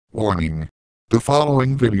Warning. The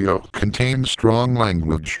following video contains strong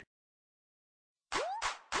language.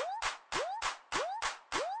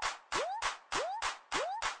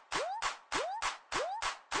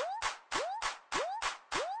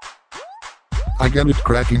 I get it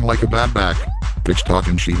cracking like a bad back. Bitch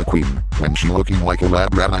talking she the queen, when she looking like a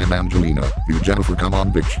lab rat I'm Angelina. You Jennifer come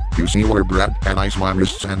on bitch, you see where Brad and ice my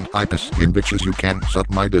wrists and I piss in bitches you can suck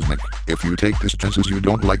my dismic. If you take this chances you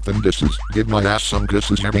don't like them disses, give my ass some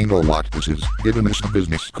kisses you ain't know what this is, giving this a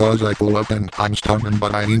business. Cause I pull up and I'm stuntman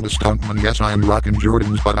but I ain't the stuntman. Yes I'm rockin'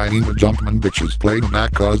 Jordans but I ain't the jumpman. Bitches play the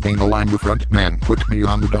back cause they know I'm the front man. Put me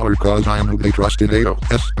on the dollar cause I am who they trusted.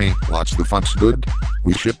 AOS me, what's the fun's good?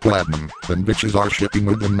 We ship platinum, then bitches are shipping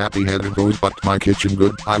with them nappy headed goes but my kitchen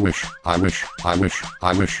good. I wish a bitch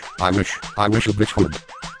would.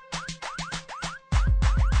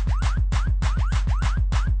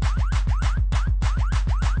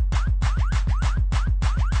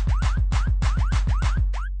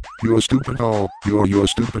 You're a stupid hoe, you're a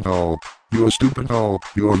stupid hoe, you're a stupid hoe,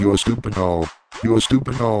 you're a stupid hoe, you're a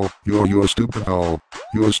stupid hoe, you're a stupid hoe,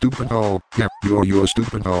 you're a stupid hoe, yeah, you're a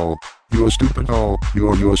stupid hoe, you're a stupid hoe,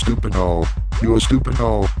 you're a stupid hoe, you're a stupid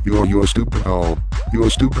hoe, you're a stupid hoe, you're a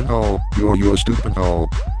stupid hoe, you're a stupid hoe,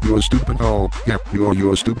 you're a stupid hoe, yeah,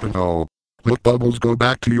 you're a stupid hoe. Look bubbles go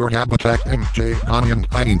back to your habitat MJ Connie and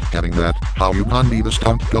I ain't having that. How you gon' be the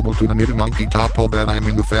stunt double to the knitted monkey top all that I'm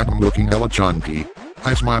in the phantom looking hella chunky.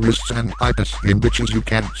 Ice my wrists and I piss in bitches you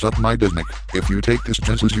can't suck my dismic. If you take this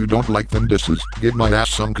chances you don't like them disses, give my ass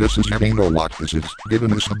some kisses you ain't know what this is, giving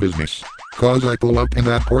this a business. Cause I pull up in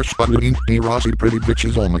that Porsche but it ain't me Rossi pretty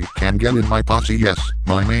bitches only can get in my posse. Yes,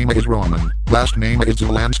 my name is Roman, last name is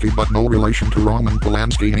Zelansky but no relation to Roman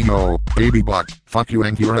Polanski. Yo, baby butt, fuck you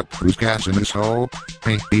and Europe, who's gas in this hoe?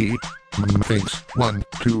 Maybe. Thanks. 1,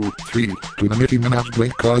 2, 3, to the Nicki Minaj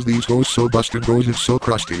blink cause these hoes so busted goes it's so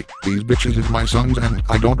crusty. These bitches is my sons and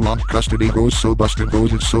I don't want custody goes so busted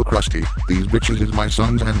goes it's so crusty. These bitches is my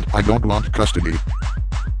sons and I don't want custody.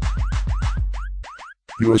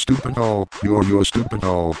 You're a stupid hoe, you're a stupid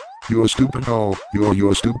hoe, you're a stupid hoe,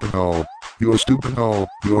 you're a stupid hoe, you're a stupid hoe,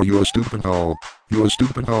 you're a stupid hoe, you're a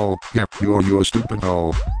stupid hoe, yeah, you're a stupid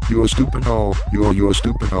hoe, you're a stupid hoe, you're a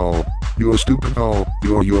stupid hoe, you're a stupid hoe,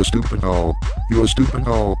 you're a stupid hoe, you're a stupid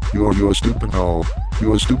hoe, you're a stupid hoe,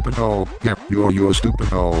 you're a stupid hoe, yeah, you're a stupid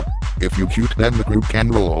hoe. If you cute then the group can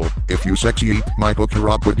roll, if you sexy eat my hook her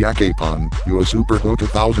up with yak apon. You're a super hoe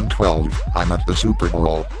 2012, I'm at the Super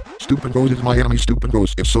Bowl. Stupid goes is my enemy, stupid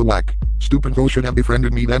goes if so whack. Stupid goes should have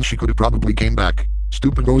befriended me then she could have probably came back.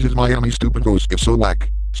 Stupid goes is my enemy, stupid goes if so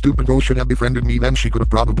whack. Stupid goes should have befriended me then she could have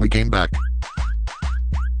probably came back.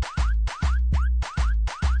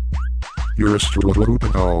 You're a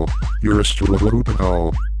stupid hoe, you're a stupid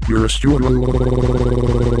hoe, you're a stupid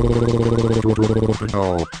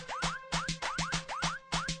hoe.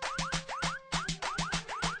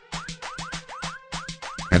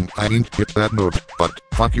 And I ain't hit that note, but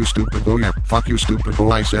fuck you stupid hoe, yeah, fuck you stupid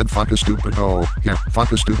hoe, I said fuck a stupid hoe, yeah,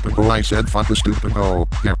 fuck a stupid hoe, I said fuck a stupid hoe,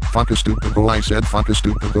 yeah, fuck a stupid hoe, I said fuck a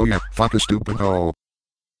stupid hoe, yeah, fuck a stupid hoe.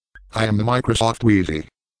 I am the Microsoft Wheezy.